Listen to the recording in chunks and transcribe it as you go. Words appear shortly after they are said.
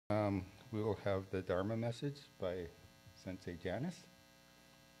We will have the Dharma message by Sensei Janis.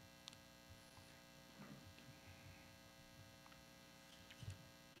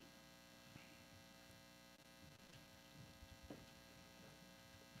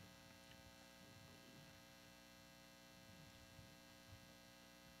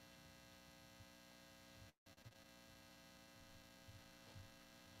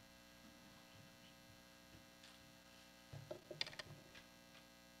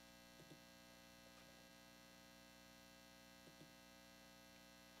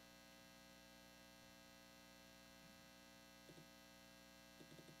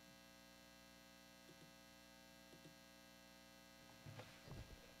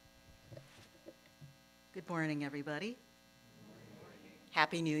 Good morning, everybody.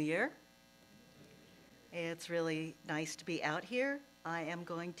 Happy New Year. It's really nice to be out here. I am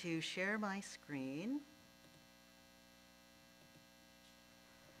going to share my screen.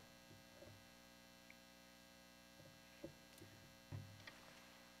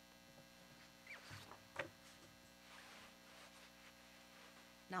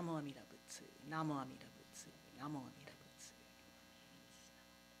 Namo Amida Butsu, Namo Amida Butsu, Namo Amida Butsu.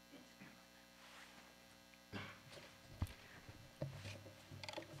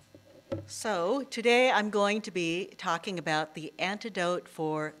 So today I'm going to be talking about the antidote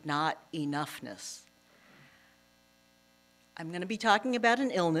for not enoughness. I'm going to be talking about an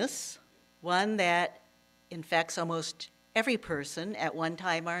illness, one that infects almost every person at one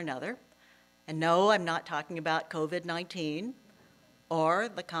time or another. And no, I'm not talking about COVID-19 or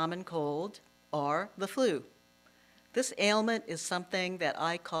the common cold or the flu. This ailment is something that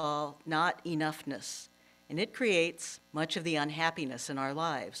I call not enoughness, and it creates much of the unhappiness in our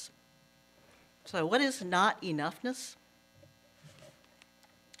lives. So what is not enoughness?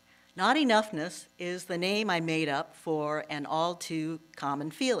 Not enoughness is the name I made up for an all too common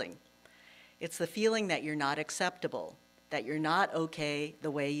feeling. It's the feeling that you're not acceptable, that you're not okay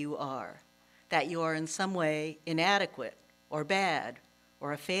the way you are, that you are in some way inadequate or bad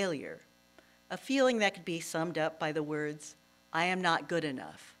or a failure. A feeling that could be summed up by the words, I am not good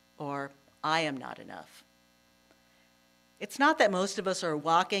enough, or I am not enough. It's not that most of us are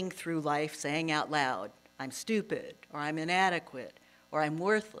walking through life saying out loud, I'm stupid, or I'm inadequate, or I'm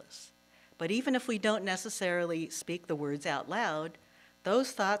worthless. But even if we don't necessarily speak the words out loud,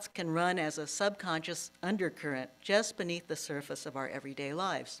 those thoughts can run as a subconscious undercurrent just beneath the surface of our everyday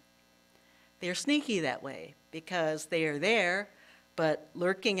lives. They're sneaky that way because they are there, but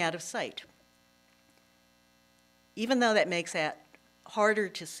lurking out of sight. Even though that makes that harder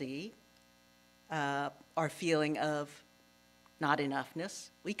to see, our feeling of not enoughness,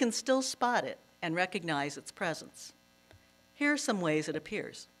 we can still spot it and recognize its presence. Here are some ways it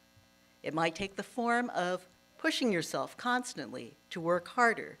appears. It might take the form of pushing yourself constantly to work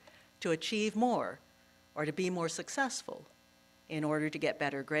harder, to achieve more, or to be more successful in order to get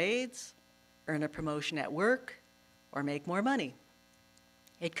better grades, earn a promotion at work, or make more money.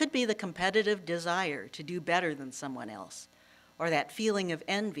 It could be the competitive desire to do better than someone else, or that feeling of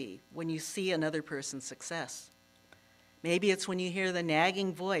envy when you see another person's success. Maybe it's when you hear the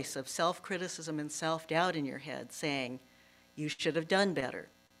nagging voice of self-criticism and self-doubt in your head saying, you should have done better.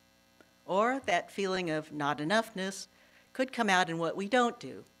 Or that feeling of not enoughness could come out in what we don't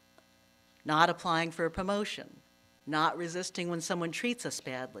do. Not applying for a promotion, not resisting when someone treats us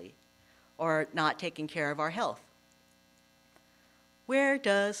badly, or not taking care of our health. Where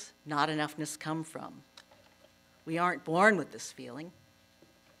does not enoughness come from? We aren't born with this feeling.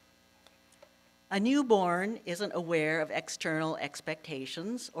 A newborn isn't aware of external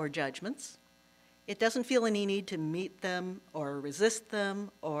expectations or judgments. It doesn't feel any need to meet them or resist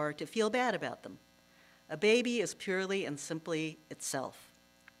them or to feel bad about them. A baby is purely and simply itself.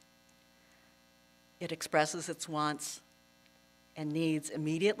 It expresses its wants and needs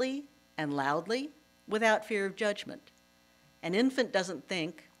immediately and loudly without fear of judgment. An infant doesn't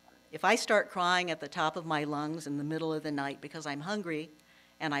think, if I start crying at the top of my lungs in the middle of the night because I'm hungry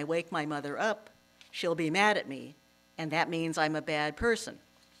and I wake my mother up, she'll be mad at me, and that means I'm a bad person.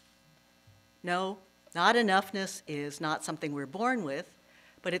 No, not enoughness is not something we're born with,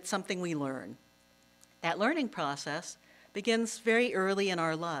 but it's something we learn. That learning process begins very early in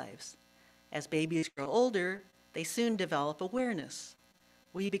our lives. As babies grow older, they soon develop awareness.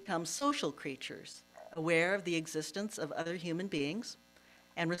 We become social creatures, aware of the existence of other human beings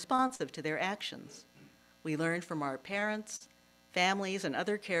and responsive to their actions. We learn from our parents, families, and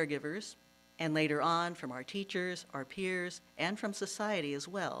other caregivers, and later on from our teachers, our peers, and from society as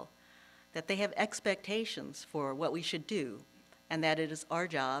well, that they have expectations for what we should do, and that it is our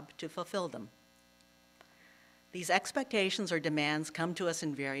job to fulfill them. These expectations or demands come to us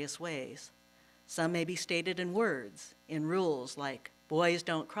in various ways. Some may be stated in words, in rules like boys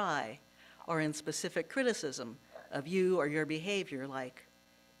don't cry, or in specific criticism of you or your behavior like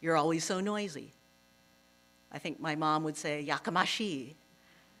you're always so noisy. I think my mom would say yakamashi.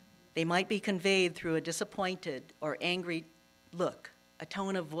 They might be conveyed through a disappointed or angry look, a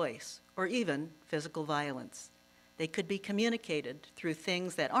tone of voice, or even physical violence. They could be communicated through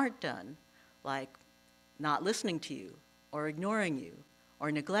things that aren't done, like not listening to you, or ignoring you,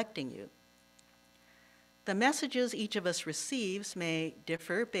 or neglecting you. The messages each of us receives may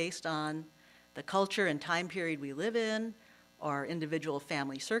differ based on the culture and time period we live in, our individual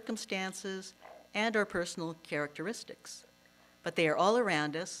family circumstances, and our personal characteristics. But they are all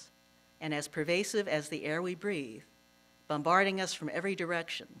around us and as pervasive as the air we breathe, bombarding us from every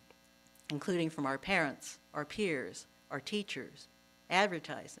direction, including from our parents, our peers, our teachers,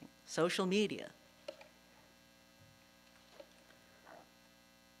 advertising, social media.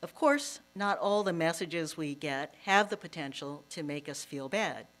 Of course, not all the messages we get have the potential to make us feel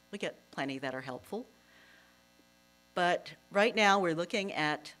bad. We get plenty that are helpful. But right now we're looking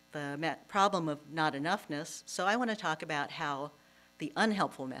at the problem of not enoughness, so I want to talk about how the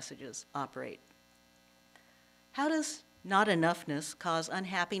unhelpful messages operate. How does not enoughness cause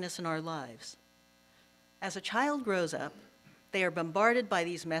unhappiness in our lives? As a child grows up, they are bombarded by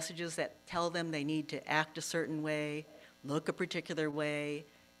these messages that tell them they need to act a certain way, look a particular way,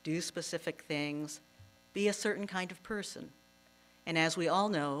 do specific things, be a certain kind of person. And as we all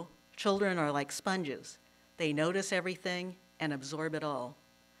know, children are like sponges. They notice everything and absorb it all.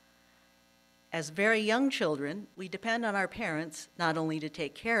 As very young children, we depend on our parents not only to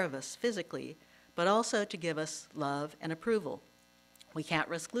take care of us physically, but also to give us love and approval. We can't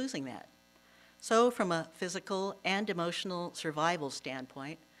risk losing that. So from a physical and emotional survival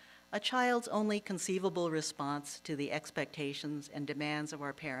standpoint, a child's only conceivable response to the expectations and demands of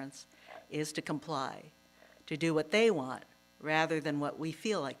our parents is to comply, to do what they want rather than what we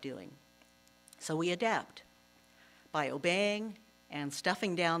feel like doing. So we adapt by obeying and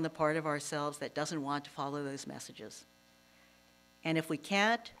stuffing down the part of ourselves that doesn't want to follow those messages. And if we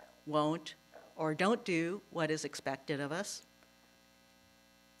can't, won't, or don't do what is expected of us,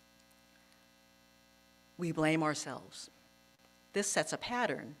 we blame ourselves. This sets a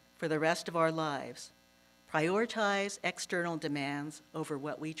pattern for the rest of our lives. Prioritize external demands over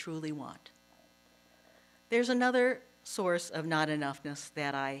what we truly want. There's another source of not enoughness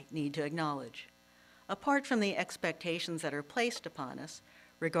that I need to acknowledge. Apart from the expectations that are placed upon us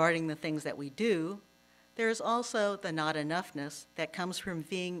regarding the things that we do, there is also the not enoughness that comes from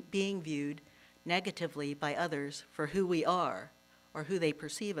being viewed negatively by others for who we are or who they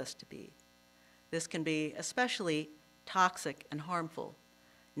perceive us to be. This can be especially toxic and harmful.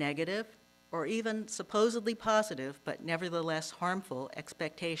 Negative, or even supposedly positive, but nevertheless harmful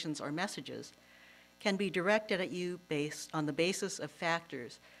expectations or messages can be directed at you based on the basis of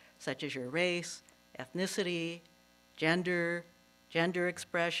factors such as your race, ethnicity, gender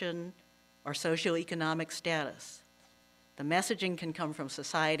expression, or socioeconomic status. The messaging can come from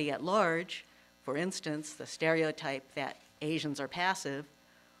society at large, for instance, the stereotype that Asians are passive,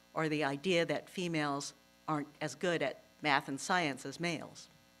 or the idea that females aren't as good at math and science as males.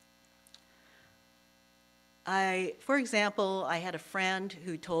 For example, I had a friend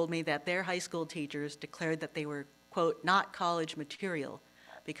who told me that their high school teachers declared that they were, quote, not college material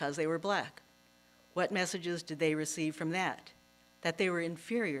because they were black. What messages did they receive from that? That they were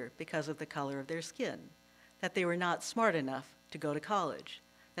inferior because of the color of their skin, that they were not smart enough to go to college,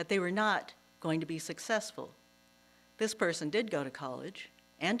 that they were not going to be successful. This person did go to college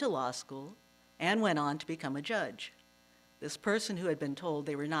and to law school and went on to become a judge. This person who had been told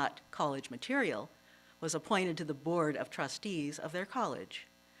they were not college material was appointed to the board of trustees of their college.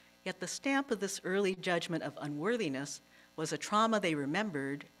 Yet the stamp of this early judgment of unworthiness was a trauma they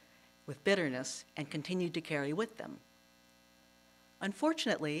remembered with bitterness and continued to carry with them.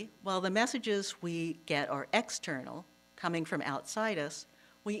 Unfortunately, while the messages we get are external, coming from outside us,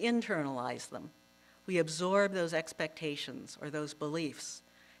 we internalize them. We absorb those expectations or those beliefs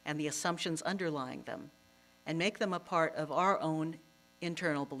and the assumptions underlying them and make them a part of our own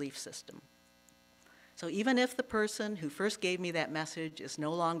internal belief system. So even if the person who first gave me that message is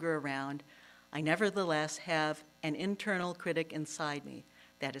no longer around, I nevertheless have an internal critic inside me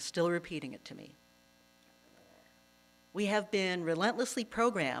that is still repeating it to me. We have been relentlessly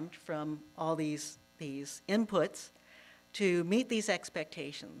programmed from all these inputs to meet these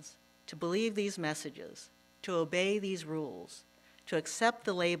expectations, to believe these messages, to obey these rules, to accept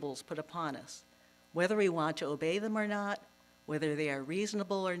the labels put upon us, whether we want to obey them or not, whether they are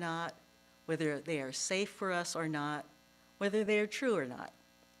reasonable or not, whether they are safe for us or not, whether they are true or not.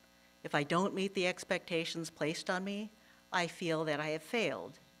 If I don't meet the expectations placed on me, I feel that I have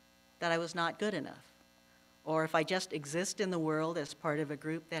failed, that I was not good enough. Or if I just exist in the world as part of a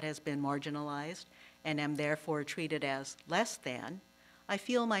group that has been marginalized and am therefore treated as less than, I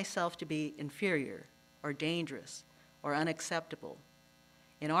feel myself to be inferior or dangerous or unacceptable.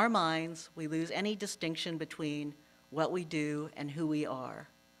 In our minds, we lose any distinction between what we do and who we are.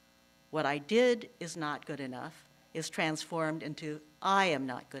 What I did is not good enough is transformed into I am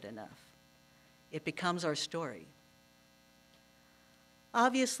not good enough. It becomes our story.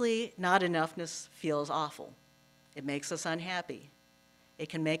 Obviously, not enoughness feels awful. It makes us unhappy. It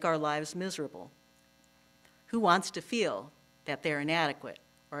can make our lives miserable. Who wants to feel that they're inadequate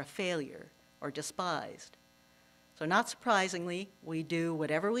or a failure or despised? So not surprisingly, we do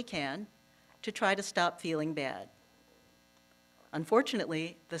whatever we can to try to stop feeling bad.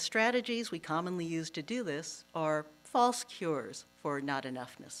 Unfortunately, the strategies we commonly use to do this are false cures for not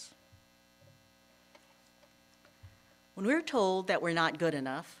enoughness. When we're told that we're not good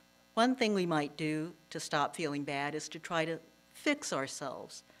enough, one thing we might do to stop feeling bad is to try to fix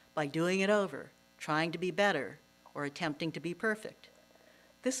ourselves by doing it over, trying to be better, or attempting to be perfect.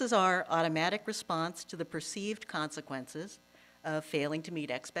 This is our automatic response to the perceived consequences of failing to meet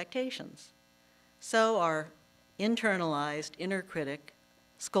expectations. So our internalized inner critic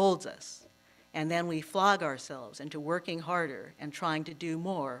scolds us, and then we flog ourselves into working harder and trying to do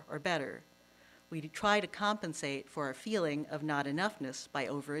more or better. We try to compensate for our feeling of not enoughness by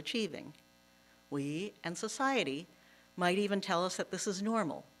overachieving. We and society might even tell us that this is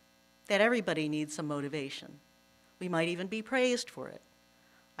normal, that everybody needs some motivation. We might even be praised for it.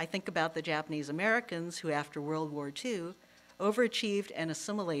 I think about the Japanese Americans who, after World War II, overachieved and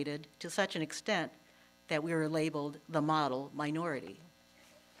assimilated to such an extent that we were labeled the model minority.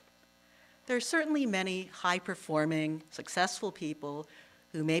 There are certainly many high-performing, successful people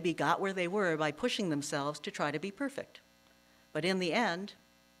who maybe got where they were by pushing themselves to try to be perfect. But in the end,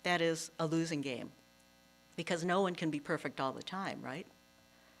 that is a losing game, because no one can be perfect all the time, right?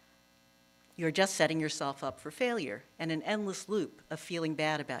 You're just setting yourself up for failure and an endless loop of feeling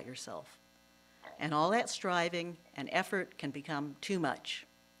bad about yourself. And all that striving and effort can become too much.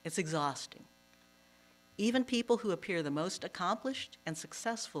 It's exhausting. Even people who appear the most accomplished and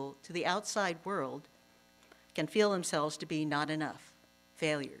successful to the outside world can feel themselves to be not enough,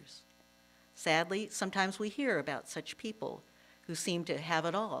 failures. Sadly, sometimes we hear about such people who seem to have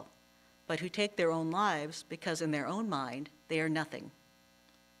it all, but who take their own lives because in their own mind, they are nothing.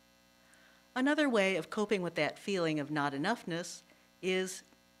 Another way of coping with that feeling of not enoughness is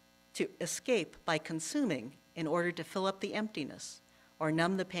to escape by consuming in order to fill up the emptiness or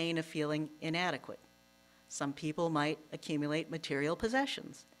numb the pain of feeling inadequate. Some people might accumulate material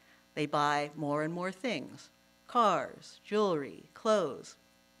possessions. They buy more and more things, cars, jewelry, clothes,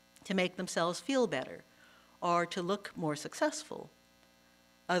 to make themselves feel better or to look more successful.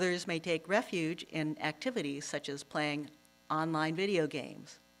 Others may take refuge in activities such as playing online video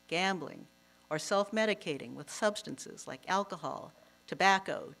games, gambling, or self-medicating with substances like alcohol,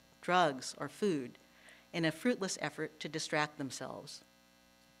 tobacco, drugs, or food in a fruitless effort to distract themselves.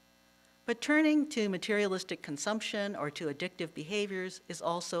 But turning to materialistic consumption or to addictive behaviors is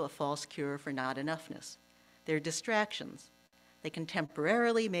also a false cure for not enoughness. They're distractions. They can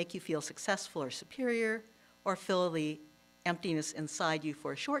temporarily make you feel successful or superior, or fill the emptiness inside you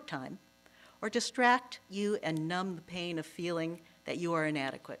for a short time, or distract you and numb the pain of feeling that you are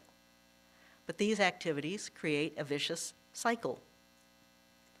inadequate. But these activities create a vicious cycle.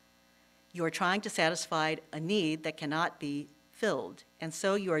 You are trying to satisfy a need that cannot be filled, and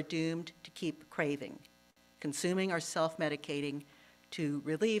so you are doomed to keep craving, consuming or self-medicating to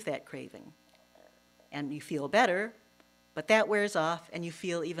relieve that craving. And you feel better, but that wears off and you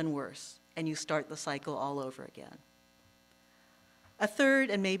feel even worse, and you start the cycle all over again. A third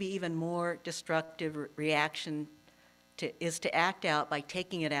and maybe even more destructive reaction is to act out by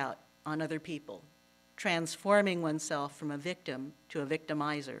taking it out on other people, transforming oneself from a victim to a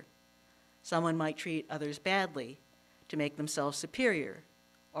victimizer. Someone might treat others badly to make themselves superior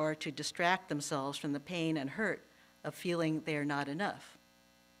or to distract themselves from the pain and hurt of feeling they are not enough,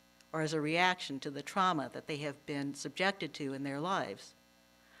 or as a reaction to the trauma that they have been subjected to in their lives.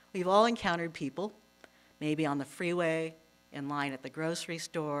 We've all encountered people, maybe on the freeway, in line at the grocery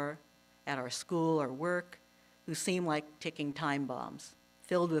store, at our school or work, who seem like ticking time bombs,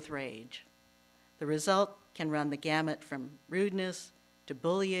 filled with rage. The result can run the gamut from rudeness to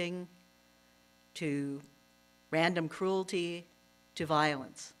bullying to random cruelty to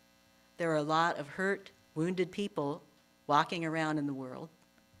violence. There are a lot of hurt, wounded people walking around in the world,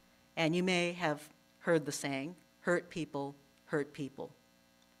 And you may have heard the saying, hurt people hurt people.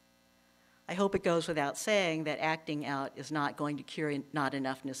 I hope it goes without saying that acting out is not going to cure not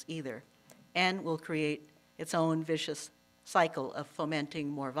enoughness either, and will create its own vicious cycle of fomenting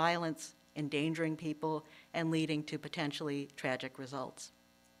more violence, endangering people, and leading to potentially tragic results.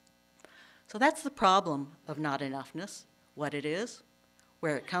 So that's the problem of not enoughness, what it is,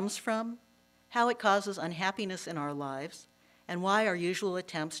 where it comes from, how it causes unhappiness in our lives, and why our usual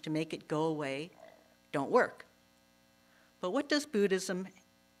attempts to make it go away don't work. But what does Buddhism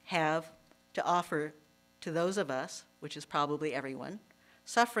have to offer to those of us, which is probably everyone,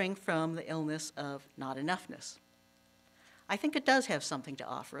 suffering from the illness of not enoughness? I think it does have something to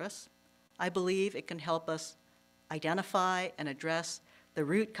offer us. I believe it can help us identify and address the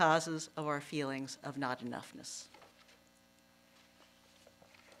root causes of our feelings of not enoughness.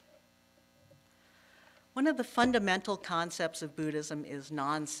 One of the fundamental concepts of Buddhism is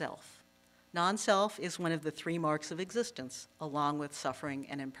non-self. Non-self is one of the three marks of existence, along with suffering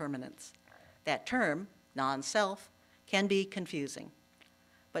and impermanence. That term, non-self, can be confusing.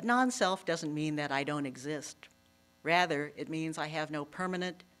 But non-self doesn't mean that I don't exist. Rather, it means I have no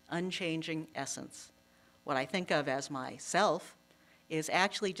permanent, unchanging essence. What I think of as my self is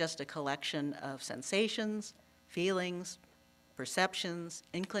actually just a collection of sensations, feelings, perceptions,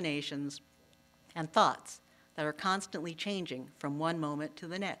 inclinations, and thoughts that are constantly changing from one moment to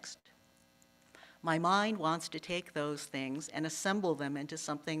the next. My mind wants to take those things and assemble them into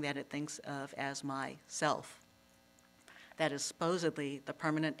something that it thinks of as my self. That is supposedly the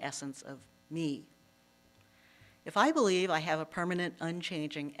permanent essence of me. If I believe I have a permanent,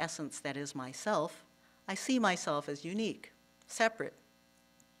 unchanging essence that is myself, I see myself as unique, separate,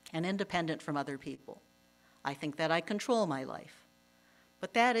 and independent from other people. I think that I control my life.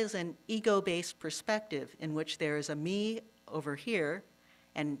 But that is an ego-based perspective in which there is a me over here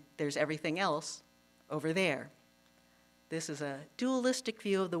and there's everything else over there. This is a dualistic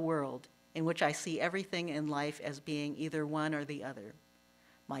view of the world in which I see everything in life as being either one or the other.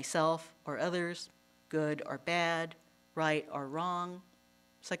 Myself or others, good or bad, right or wrong,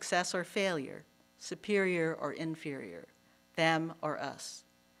 success or failure, superior or inferior, them or us.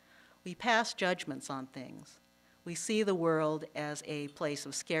 We pass judgments on things. We see the world as a place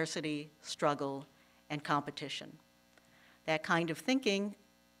of scarcity, struggle, and competition. That kind of thinking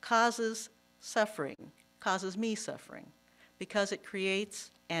causes suffering, causes me suffering, because it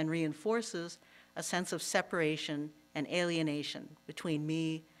creates and reinforces a sense of separation and alienation between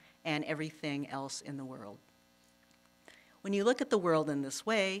me and everything else in the world. When you look at the world in this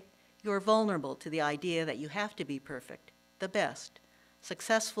way, you are vulnerable to the idea that you have to be perfect, the best,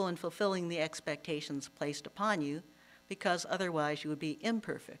 successful in fulfilling the expectations placed upon you, because otherwise you would be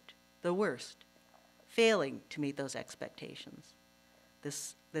imperfect, the worst, failing to meet those expectations.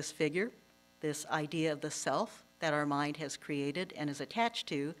 This figure, this idea of the self that our mind has created and is attached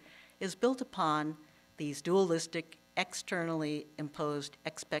to, is built upon these dualistic, externally imposed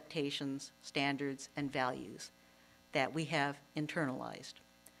expectations, standards, and values that we have internalized.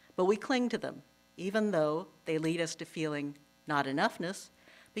 But we cling to them, even though they lead us to feeling not enoughness,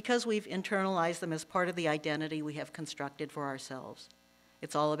 because we've internalized them as part of the identity we have constructed for ourselves.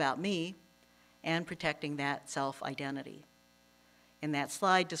 It's all about me and protecting that self-identity. In that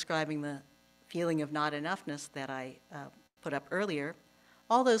slide describing the feeling of not enoughness that I put up earlier,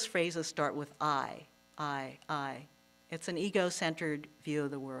 all those phrases start with I. It's an ego-centered view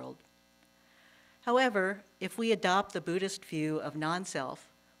of the world. However, if we adopt the Buddhist view of non-self,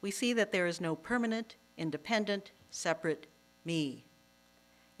 we see that there is no permanent, independent, separate me.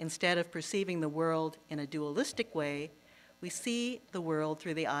 Instead of perceiving the world in a dualistic way, we see the world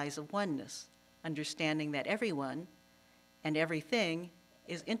through the eyes of oneness, understanding that everyone and everything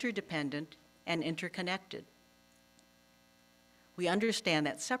is interdependent and interconnected. We understand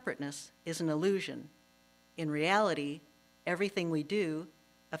that separateness is an illusion. In reality, everything we do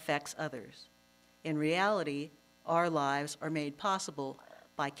affects others. In reality, our lives are made possible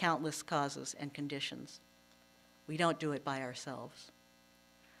by countless causes and conditions. We don't do it by ourselves.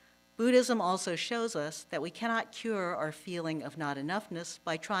 Buddhism also shows us that we cannot cure our feeling of not enoughness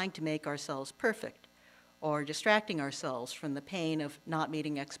by trying to make ourselves perfect or distracting ourselves from the pain of not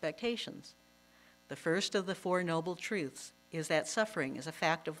meeting expectations. The first of the Four Noble Truths is that suffering is a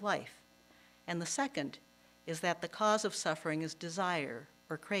fact of life, and the second is that the cause of suffering is desire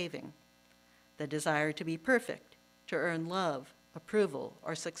or craving. The desire to be perfect, to earn love, approval,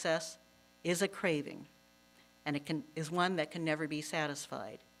 or success is a craving, and it is one that can never be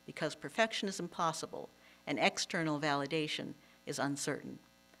satisfied because perfection is impossible and external validation is uncertain.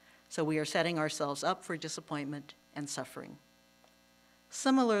 So we are setting ourselves up for disappointment and suffering.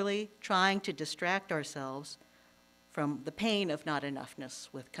 Similarly, trying to distract ourselves from the pain of not enoughness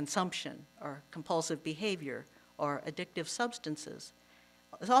with consumption or compulsive behavior or addictive substances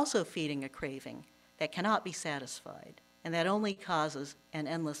is also feeding a craving that cannot be satisfied and that only causes an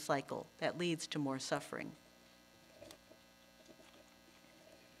endless cycle that leads to more suffering.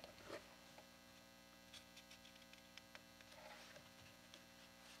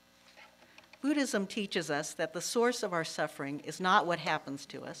 Buddhism teaches us that the source of our suffering is not what happens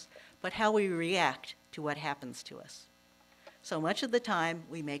to us, but how we react to what happens to us. So much of the time,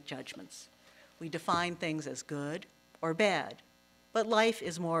 we make judgments. We define things as good or bad, but life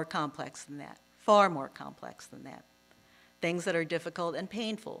is more complex than that, far more complex than that. Things that are difficult and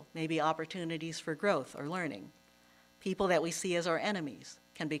painful may be opportunities for growth or learning. People that we see as our enemies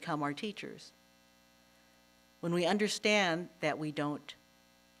can become our teachers. When we understand that we don't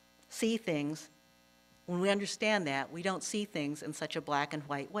see things in such a black and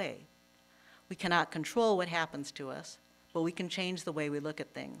white way. We cannot control what happens to us, but we can change the way we look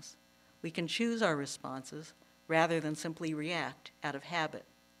at things. We can choose our responses rather than simply react out of habit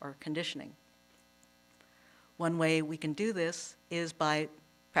or conditioning. One way we can do this is by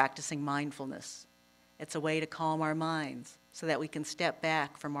practicing mindfulness. It's a way to calm our minds so that we can step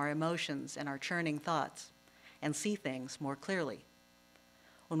back from our emotions and our churning thoughts and see things more clearly.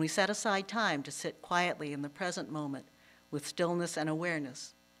 When we set aside time to sit quietly in the present moment with stillness and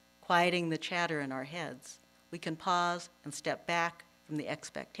awareness, quieting the chatter in our heads, we can pause and step back from the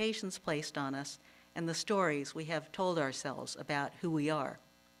expectations placed on us and the stories we have told ourselves about who we are.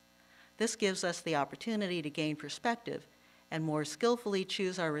 This gives us the opportunity to gain perspective and more skillfully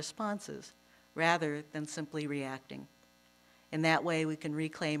choose our responses rather than simply reacting. In that way, we can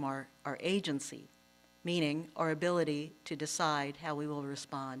reclaim our agency, meaning our ability to decide how we will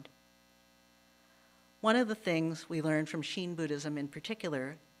respond. One of the things we learn from Shin Buddhism in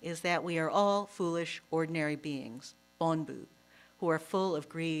particular is that we are all foolish, ordinary beings, bonbu, who are full of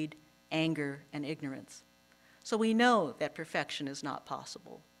greed, anger, and ignorance. So we know that perfection is not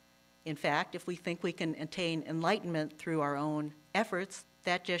possible. In fact, if we think we can attain enlightenment through our own efforts,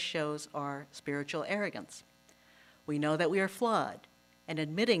 that just shows our spiritual arrogance. We know that we are flawed, and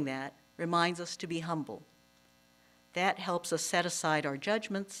admitting that reminds us to be humble. That helps us set aside our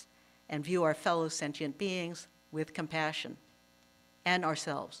judgments and view our fellow sentient beings with compassion, and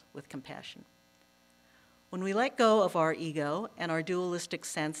ourselves with compassion. When we let go of our ego and our dualistic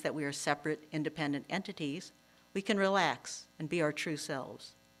sense that we are separate, independent entities, we can relax and be our true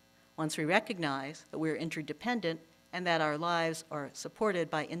selves. Once we recognize that we are interdependent and that our lives are supported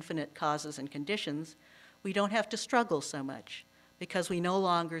by infinite causes and conditions, we don't have to struggle so much because we no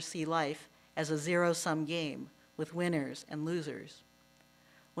longer see life as a zero-sum game with winners and losers.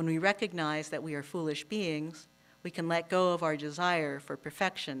 When we recognize that we are foolish beings, we can let go of our desire for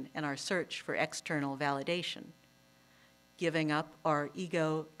perfection and our search for external validation. Giving up our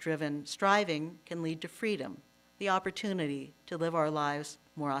ego-driven striving can lead to freedom, the opportunity to live our lives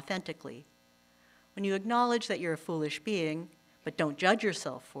more authentically. When you acknowledge that you're a foolish being, but don't judge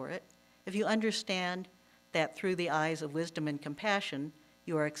yourself for it, if you understand that through the eyes of wisdom and compassion,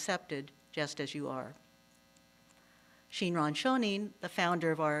 you are accepted just as you are. Shinran Shonin, the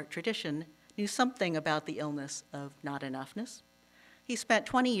founder of our tradition, knew something about the illness of not enoughness. He spent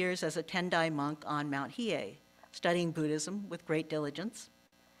 20 years as a Tendai monk on Mount Hiei, studying Buddhism with great diligence.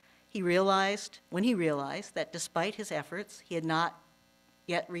 When he realized that despite his efforts, he had not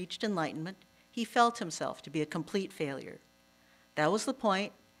yet reached enlightenment, he felt himself to be a complete failure. That was the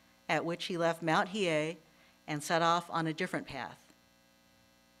point at which he left Mount Hiei and set off on a different path,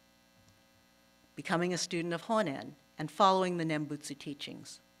 becoming a student of Honen and following the Nembutsu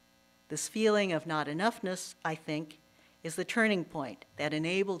teachings. This feeling of not enoughness, I think, is the turning point that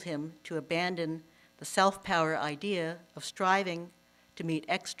enabled him to abandon the self-power idea of striving to meet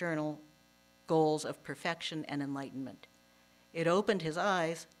external goals of perfection and enlightenment. It opened his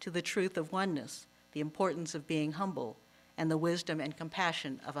eyes to the truth of oneness, the importance of being humble, and the wisdom and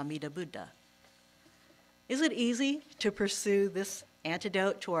compassion of Amida Buddha. Is it easy to pursue this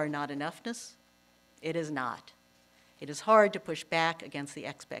antidote to our not enoughness? It is not. It is hard to push back against the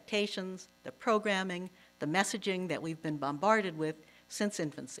expectations, the programming, the messaging that we've been bombarded with since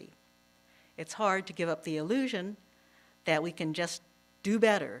infancy. It's hard to give up the illusion that we can just do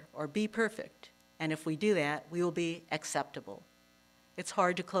better or be perfect, and if we do that, we will be acceptable. It's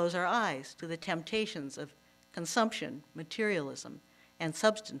hard to close our eyes to the temptations of consumption, materialism, and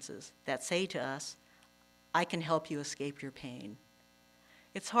substances that say to us, I can help you escape your pain.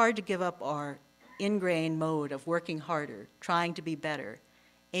 It's hard to give up our ingrained mode of working harder, trying to be better,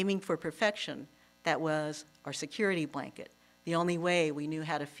 aiming for perfection that was our security blanket, the only way we knew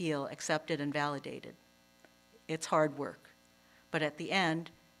how to feel accepted and validated. It's hard work, but at the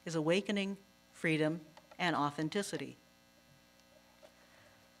end is awakening, freedom, and authenticity.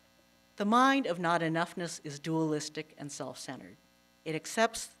 The mind of not enoughness is dualistic and self-centered. It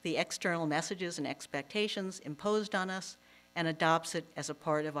accepts the external messages and expectations imposed on us and adopts it as a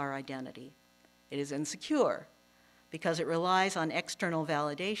part of our identity. It is insecure because it relies on external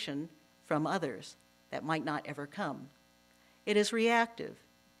validation from others that might not ever come. It is reactive,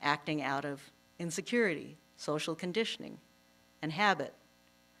 acting out of insecurity, social conditioning, and habit.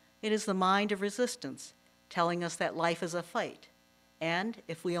 It is the mind of resistance, telling us that life is a fight, and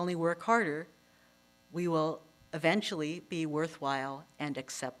if we only work harder, we will eventually be worthwhile and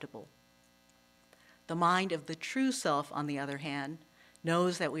acceptable. The mind of the true self, on the other hand,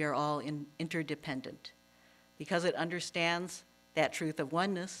 knows that we are all interdependent. Because it understands that truth of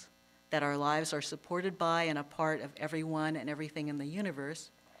oneness, that our lives are supported by and a part of everyone and everything in the universe,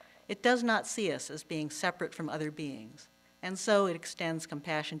 it does not see us as being separate from other beings, and so it extends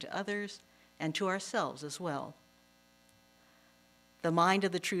compassion to others and to ourselves as well. The mind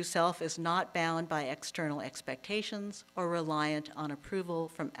of the true self is not bound by external expectations or reliant on approval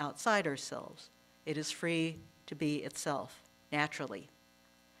from outside ourselves. It is free to be itself, naturally.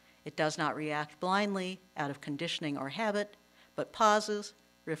 It does not react blindly out of conditioning or habit, but pauses,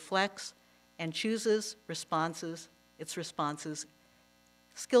 reflects, and chooses its responses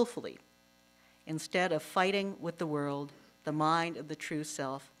skillfully. Instead of fighting with the world, the mind of the true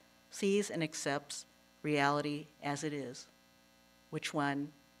self sees and accepts reality as it is. Which one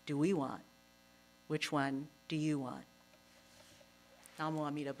do we want? Which one do you want? Namo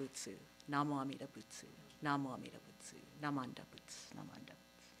Amida Butsu, Namo Amida Butsu, Namo Amida Butsu, Namanda Butsu, Namanda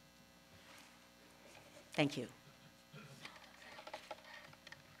Butsu. Thank you.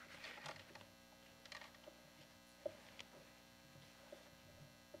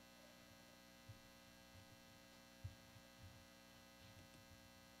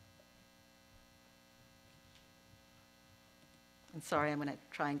 I'm sorry, I'm going to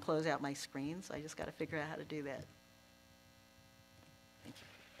try and close out my screen, so I just got to figure out how to do that.